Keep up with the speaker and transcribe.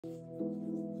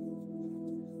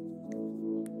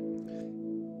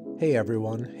Hey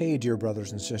everyone, hey dear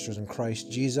brothers and sisters in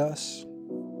Christ Jesus.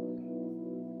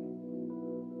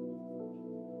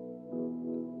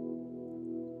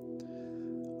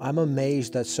 I'm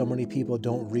amazed that so many people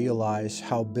don't realize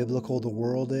how biblical the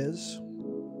world is.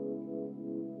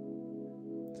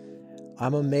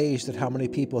 I'm amazed at how many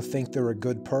people think they're a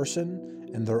good person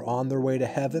and they're on their way to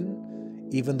heaven,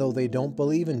 even though they don't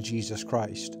believe in Jesus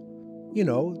Christ. You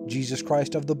know, Jesus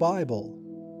Christ of the Bible.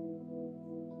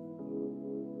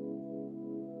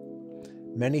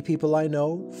 Many people I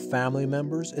know, family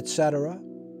members, etc.,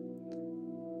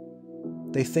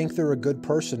 they think they're a good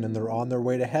person and they're on their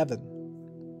way to heaven.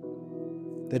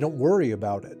 They don't worry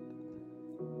about it.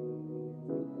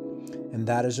 And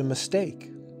that is a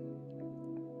mistake.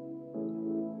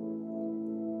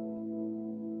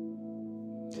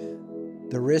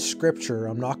 There is scripture,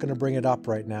 I'm not going to bring it up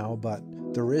right now, but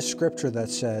there is scripture that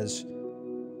says,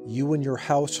 you and your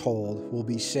household will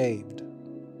be saved.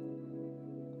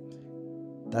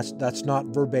 That's not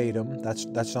verbatim,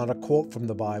 that's not a quote from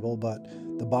the Bible, but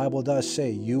the Bible does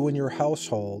say, you and your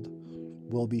household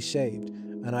will be saved.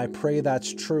 And I pray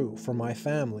that's true for my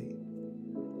family,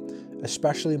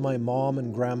 especially my mom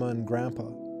and grandma and grandpa,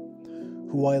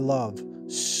 who I love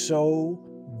so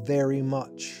very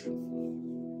much.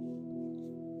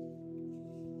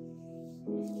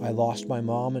 I lost my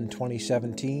mom in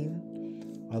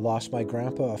 2017. I lost my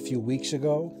grandpa a few weeks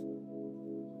ago.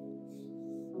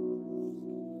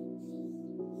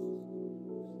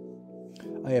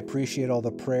 I appreciate all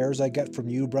the prayers I get from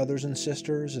you, brothers and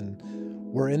sisters, and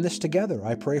we're in this together.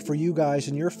 I pray for you guys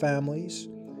and your families.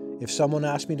 If someone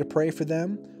asks me to pray for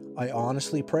them, I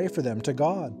honestly pray for them to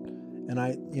God. And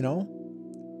I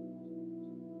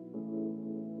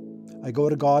go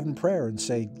to God in prayer and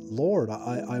say, Lord,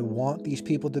 I want these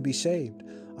people to be saved.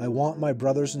 I want my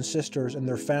brothers and sisters and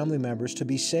their family members to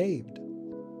be saved.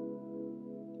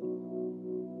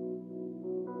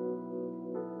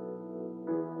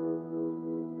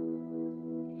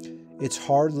 It's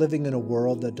hard living in a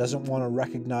world that doesn't want to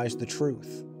recognize the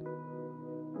truth.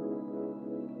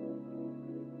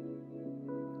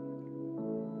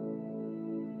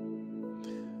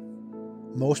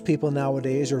 Most people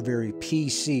nowadays are very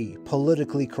PC,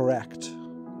 politically correct,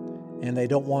 and they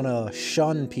don't want to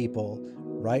shun people,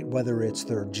 right? Whether it's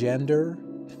their gender,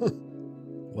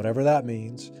 whatever that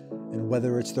means, and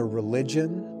whether it's their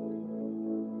religion.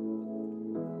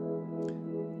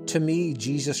 To me,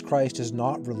 Jesus Christ is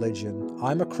not religion.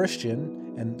 I'm a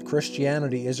Christian, and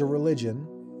Christianity is a religion,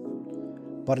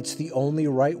 but it's the only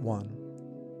right one.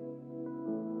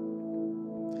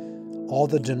 All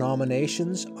the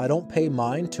denominations, I don't pay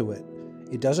mind to it.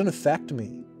 It doesn't affect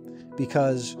me,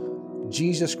 because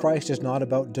Jesus Christ is not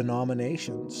about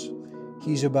denominations.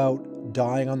 He's about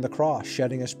dying on the cross,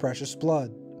 shedding his precious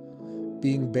blood,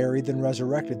 being buried and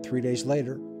resurrected 3 days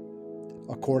later,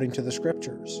 according to the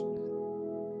scriptures.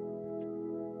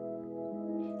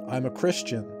 I'm a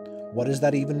Christian. What does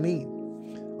that even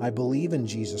mean? I believe in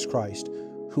Jesus Christ,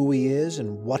 who he is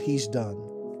and what he's done.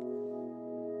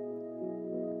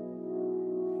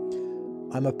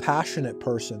 I'm a passionate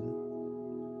person.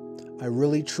 I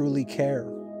really truly care.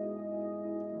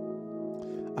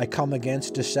 I come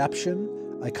against deception.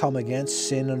 I come against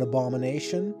sin and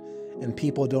abomination, and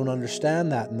people don't understand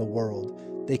that in the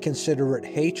world. They consider it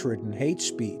hatred and hate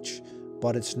speech,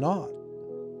 but it's not.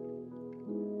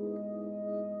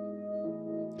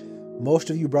 Most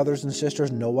of you brothers and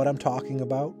sisters know what I'm talking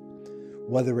about,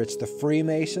 whether it's the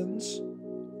Freemasons,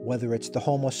 whether it's the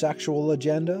homosexual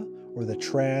agenda or the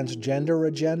transgender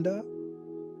agenda.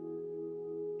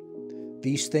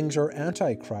 These things are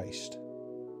antichrist.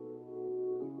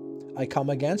 I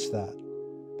come against that.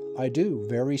 I do,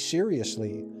 very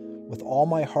seriously, with all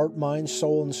my heart, mind,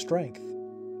 soul, and strength.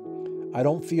 I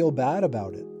don't feel bad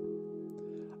about it.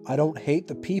 I don't hate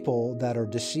the people that are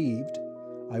deceived.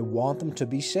 I want them to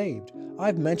be saved.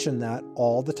 I've mentioned that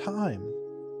all the time.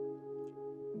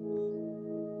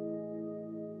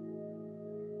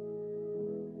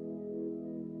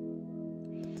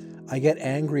 I get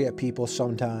angry at people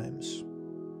sometimes.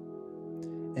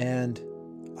 And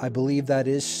I believe that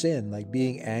is sin, like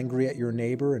being angry at your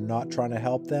neighbor and not trying to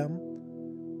help them.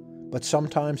 But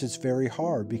sometimes it's very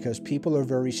hard because people are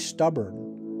very stubborn.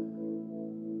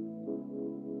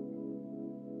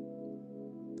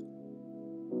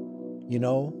 You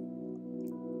know,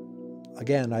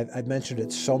 again, I've mentioned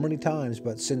it so many times,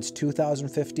 but since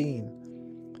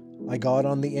 2015, I got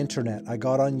on the internet, I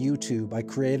got on YouTube, I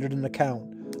created an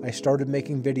account, I started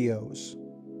making videos.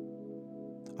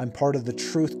 I'm part of the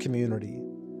truth community,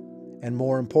 and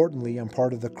more importantly, I'm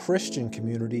part of the Christian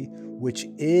community, which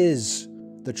is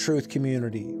the truth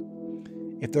community.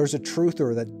 If there's a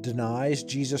truther that denies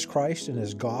Jesus Christ and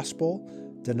his gospel,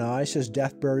 denies his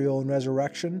death, burial, and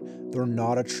resurrection, they're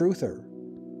not a truther.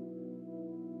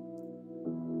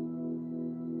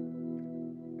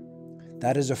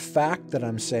 That is a fact that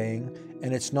I'm saying,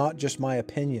 and it's not just my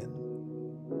opinion.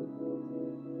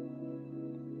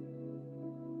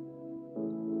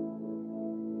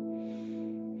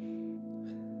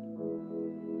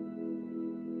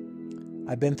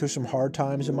 I've been through some hard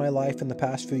times in my life in the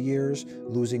past few years,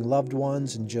 losing loved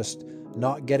ones and just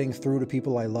not getting through to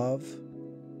people I love.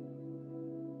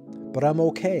 But I'm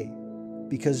okay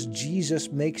because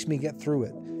Jesus makes me get through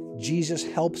it. Jesus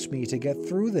helps me to get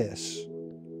through this.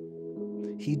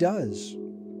 He does.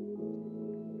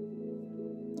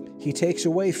 He takes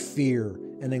away fear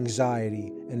and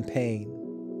anxiety and pain.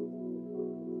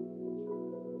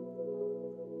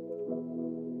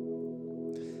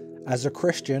 As a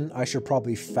Christian, I should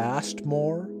probably fast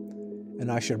more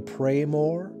and I should pray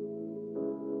more.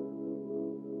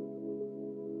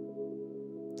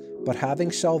 But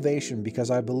having salvation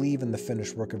because I believe in the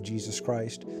finished work of Jesus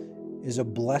Christ is a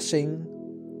blessing.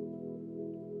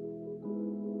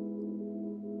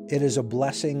 It is a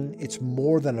blessing. It's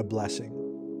more than a blessing.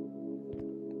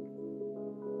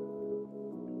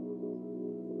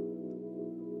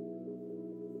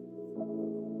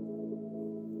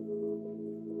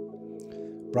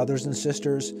 Brothers and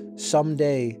sisters,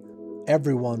 someday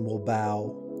everyone will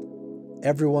bow,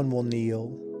 everyone will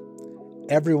kneel,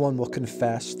 everyone will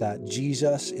confess that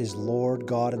Jesus is Lord,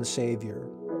 God, and Savior.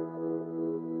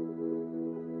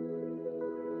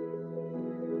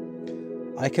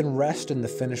 I can rest in the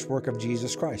finished work of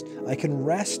Jesus Christ. I can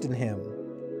rest in Him.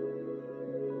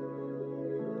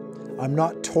 I'm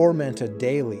not tormented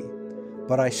daily,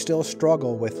 but I still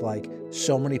struggle with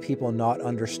so many people not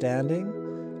understanding,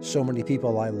 so many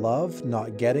people I love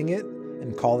not getting it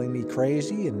and calling me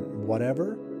crazy and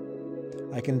whatever.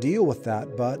 I can deal with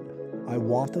that, but I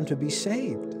want them to be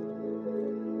saved.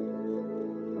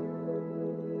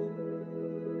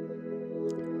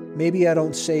 Maybe I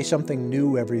don't say something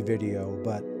new every video,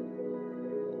 but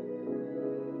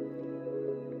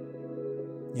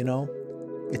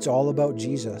it's all about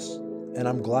Jesus, and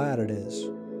I'm glad it is.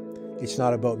 It's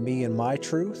not about me and my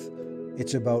truth.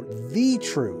 It's about the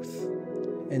truth.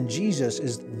 And Jesus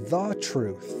is the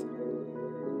truth,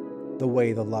 the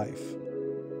way, the life.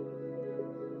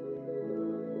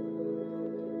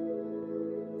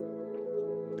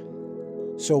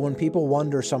 So when people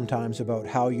wonder sometimes about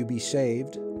how you be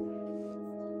saved,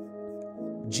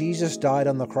 Jesus died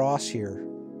on the cross here.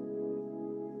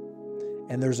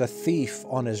 And there's a thief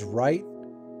on his right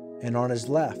and on his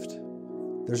left.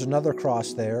 There's another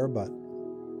cross there, but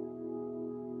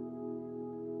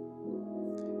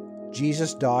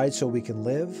Jesus died so we can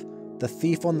live. The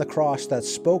thief on the cross that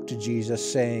spoke to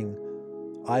Jesus saying,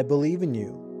 I believe in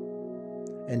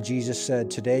you. And Jesus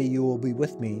said, today you will be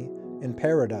with me in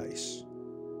paradise.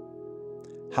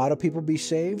 How do people be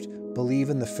saved? Believe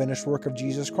in the finished work of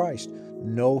Jesus Christ.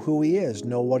 Know who He is.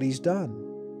 Know what He's done.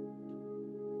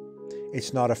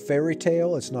 It's not a fairy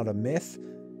tale. It's not a myth.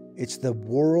 It's the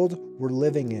world we're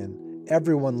living in.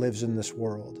 Everyone lives in this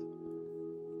world.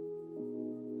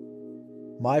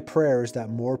 My prayer is that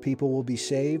more people will be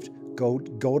saved, go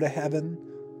to heaven,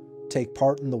 take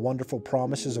part in the wonderful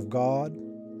promises of God.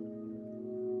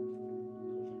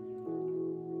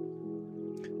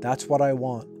 That's what I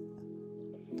want.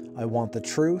 I want the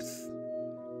truth,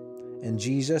 and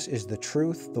Jesus is the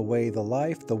truth, the way, the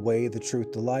life, the way, the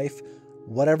truth, the life.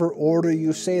 Whatever order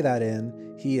you say that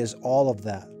in, He is all of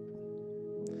that.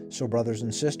 So brothers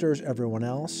and sisters, everyone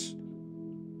else,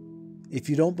 if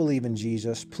you don't believe in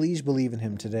Jesus, please believe in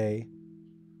Him today.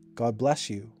 God bless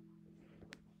you.